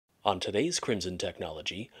On today's Crimson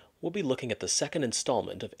Technology, we'll be looking at the second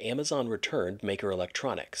installment of Amazon Returned Maker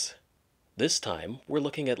Electronics. This time, we're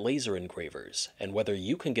looking at laser engravers and whether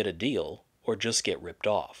you can get a deal or just get ripped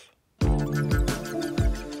off.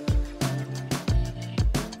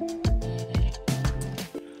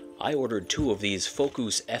 I ordered two of these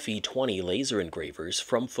Focus FE20 laser engravers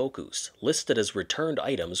from Focus, listed as returned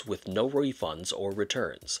items with no refunds or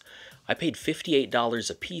returns. I paid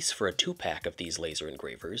 $58 a piece for a 2-pack of these laser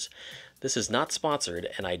engravers. This is not sponsored,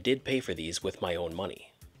 and I did pay for these with my own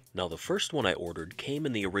money. Now, the first one I ordered came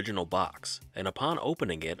in the original box, and upon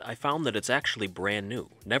opening it, I found that it's actually brand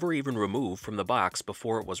new, never even removed from the box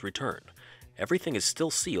before it was returned. Everything is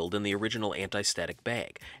still sealed in the original anti-static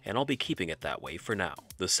bag, and I'll be keeping it that way for now.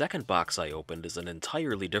 The second box I opened is an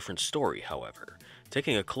entirely different story, however.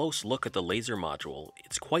 Taking a close look at the laser module,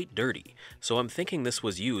 it's quite dirty, so I'm thinking this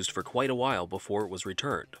was used for quite a while before it was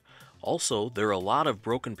returned. Also, there are a lot of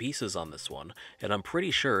broken pieces on this one, and I'm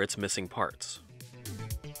pretty sure it's missing parts.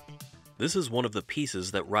 This is one of the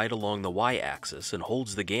pieces that ride along the Y-axis and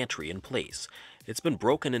holds the gantry in place. It's been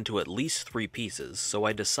broken into at least 3 pieces, so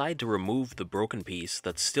I decide to remove the broken piece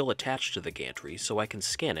that's still attached to the gantry so I can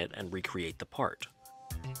scan it and recreate the part.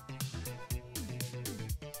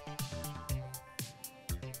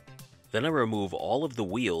 Then I remove all of the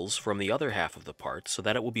wheels from the other half of the part so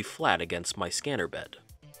that it will be flat against my scanner bed.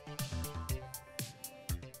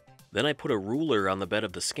 Then I put a ruler on the bed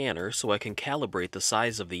of the scanner so I can calibrate the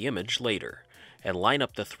size of the image later, and line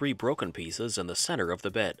up the 3 broken pieces in the center of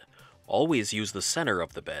the bed. Always use the center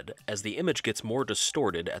of the bed, as the image gets more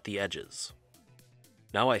distorted at the edges.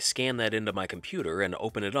 Now I scan that into my computer and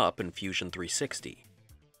open it up in Fusion 360.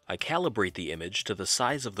 I calibrate the image to the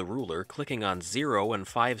size of the ruler, clicking on 0 and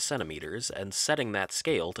 5 centimeters and setting that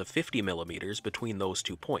scale to 50 millimeters between those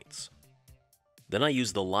 2 points. Then I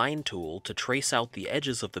use the line tool to trace out the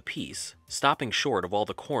edges of the piece, stopping short of all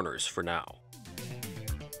the corners for now.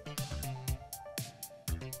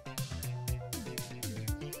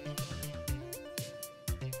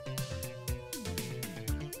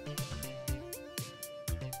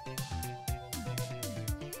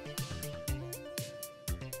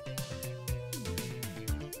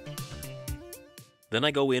 Then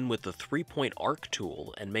I go in with the 3-point arc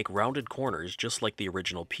tool and make rounded corners just like the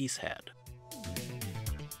original piece had.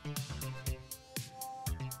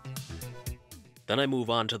 Then I move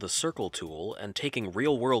on to the circle tool, and taking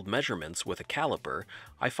real-world measurements with a caliper,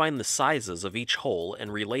 I find the sizes of each hole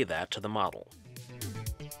and relay that to the model.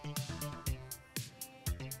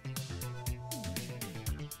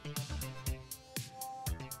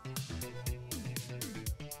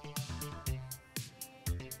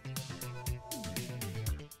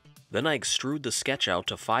 Then I extrude the sketch out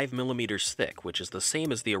to 5 millimeters thick, which is the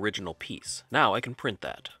same as the original piece. Now I can print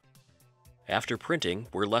that. After printing,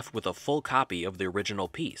 we're left with a full copy of the original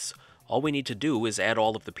piece. All we need to do is add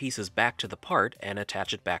all of the pieces back to the part and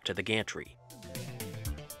attach it back to the gantry.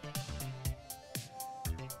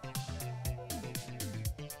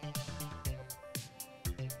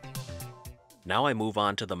 Now I move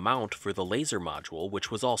on to the mount for the laser module,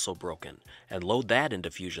 which was also broken, and load that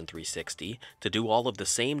into Fusion 360 to do all of the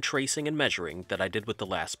same tracing and measuring that I did with the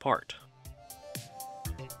last part.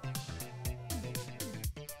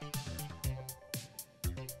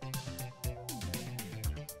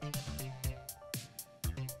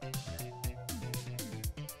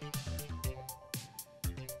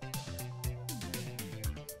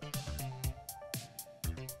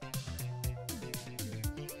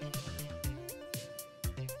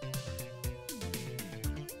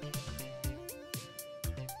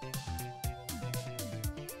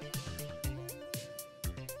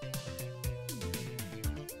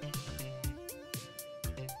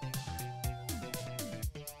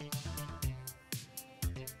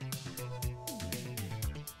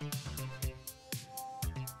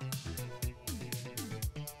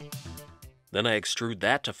 Then I extrude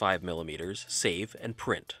that to 5 millimeters, save, and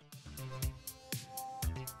print.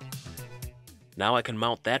 Now I can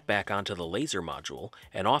mount that back onto the laser module,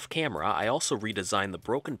 and off camera I also redesign the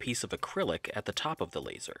broken piece of acrylic at the top of the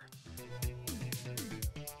laser.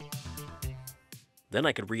 Then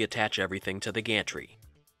I could reattach everything to the gantry.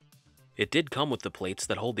 It did come with the plates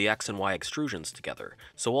that hold the X and Y extrusions together,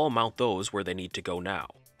 so I'll mount those where they need to go now.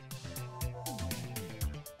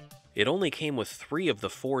 It only came with 3 of the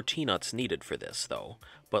 4 T-nuts needed for this, though,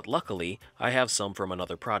 but luckily I have some from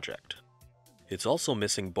another project. It's also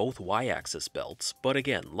missing both Y-axis belts, but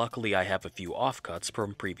again, luckily I have a few offcuts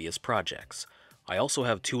from previous projects. I also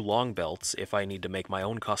have 2 long belts if I need to make my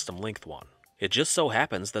own custom length one. It just so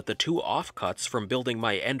happens that the two offcuts from building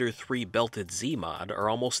my Ender 3 belted Z mod are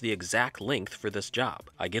almost the exact length for this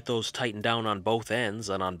job. I get those tightened down on both ends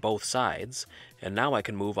and on both sides, and now I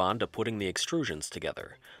can move on to putting the extrusions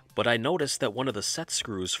together. But I noticed that one of the set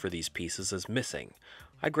screws for these pieces is missing.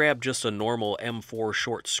 I grabbed just a normal M4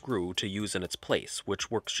 short screw to use in its place,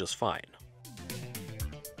 which works just fine.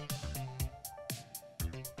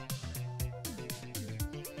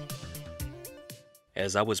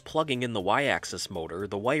 As I was plugging in the Y-axis motor,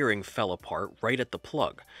 the wiring fell apart right at the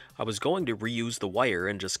plug. I was going to reuse the wire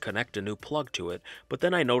and just connect a new plug to it, but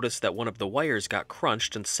then I noticed that one of the wires got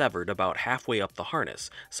crunched and severed about halfway up the harness,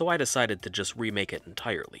 so I decided to just remake it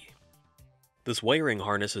entirely. This wiring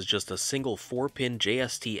harness is just a single 4-pin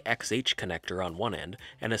JST XH connector on one end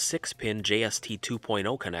and a 6-pin JST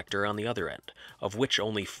 2.0 connector on the other end, of which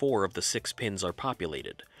only 4 of the 6 pins are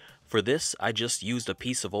populated. For this, I just used a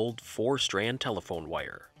piece of old 4-strand telephone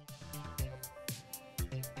wire.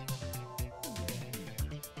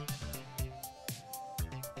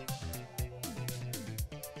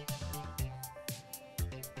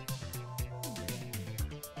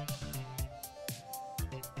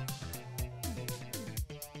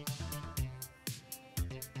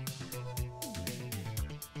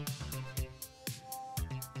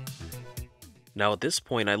 Now at this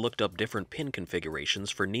point I looked up different pin configurations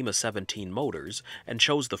for NEMA 17 motors and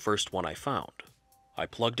chose the first one I found. I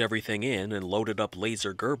plugged everything in and loaded up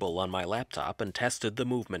Laser Gerbil on my laptop and tested the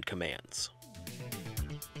movement commands.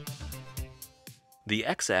 The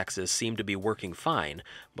X-axis seemed to be working fine,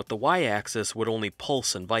 but the Y-axis would only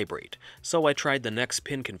pulse and vibrate, so I tried the next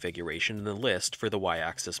pin configuration in the list for the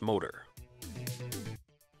Y-axis motor.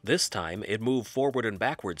 This time, it moved forward and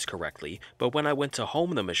backwards correctly, but when I went to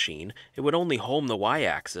home the machine, it would only home the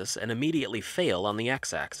Y-axis and immediately fail on the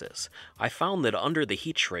X-axis. I found that under the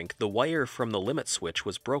heat shrink, the wire from the limit switch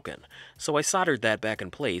was broken, so I soldered that back in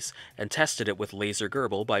place and tested it with Laser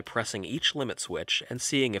Gerbil by pressing each limit switch and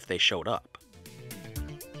seeing if they showed up.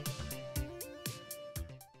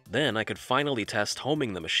 Then I could finally test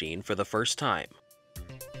homing the machine for the first time.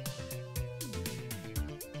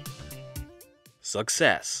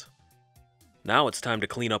 Success! Now it's time to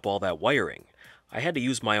clean up all that wiring. I had to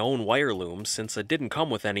use my own wire loom since it didn't come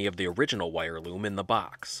with any of the original wire loom in the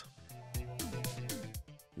box.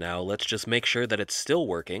 Now let's just make sure that it's still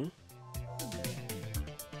working.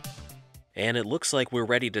 And it looks like we're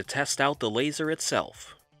ready to test out the laser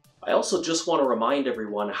itself. I also just want to remind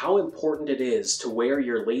everyone how important it is to wear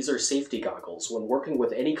your laser safety goggles when working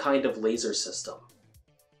with any kind of laser system.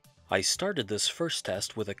 I started this first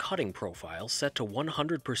test with a cutting profile set to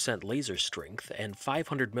 100% laser strength and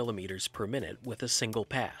 500 millimeters per minute with a single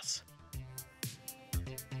pass.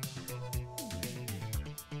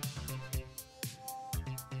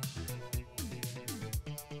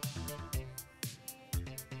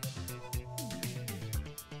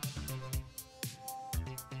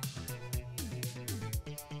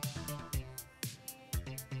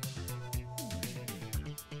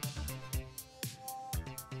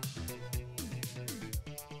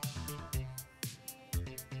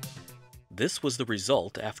 This was the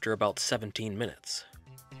result after about 17 minutes.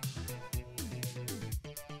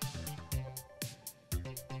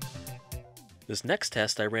 This next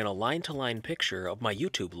test I ran a line-to-line picture of my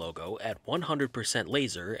YouTube logo at 100%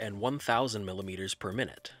 laser and 1000 millimeters per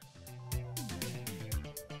minute.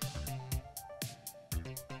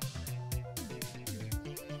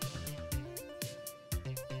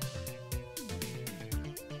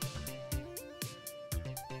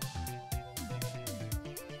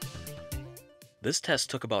 This test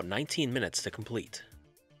took about 19 minutes to complete.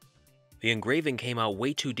 The engraving came out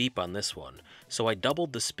way too deep on this one, so I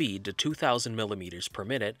doubled the speed to 2000 millimeters per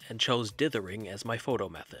minute and chose dithering as my photo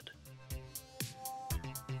method.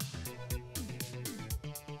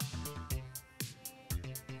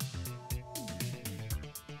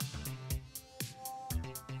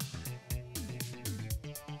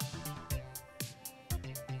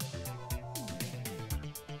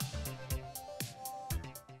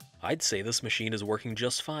 I'd say this machine is working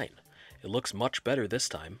just fine. It looks much better this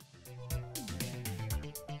time.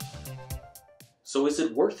 So is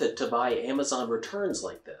it worth it to buy Amazon returns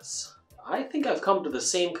like this? I think I've come to the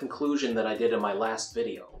same conclusion that I did in my last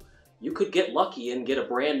video. You could get lucky and get a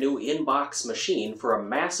brand new in-box machine for a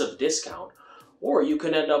massive discount, or you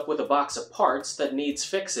can end up with a box of parts that needs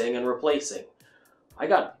fixing and replacing. I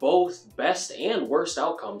got both best and worst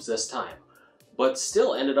outcomes this time, but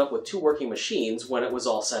still ended up with 2 working machines when it was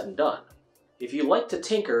all said and done. If you like to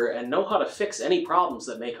tinker and know how to fix any problems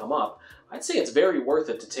that may come up, I'd say it's very worth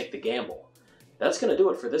it to take the gamble. That's going to do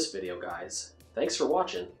it for this video, guys. Thanks for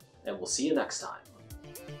watching, and we'll see you next time.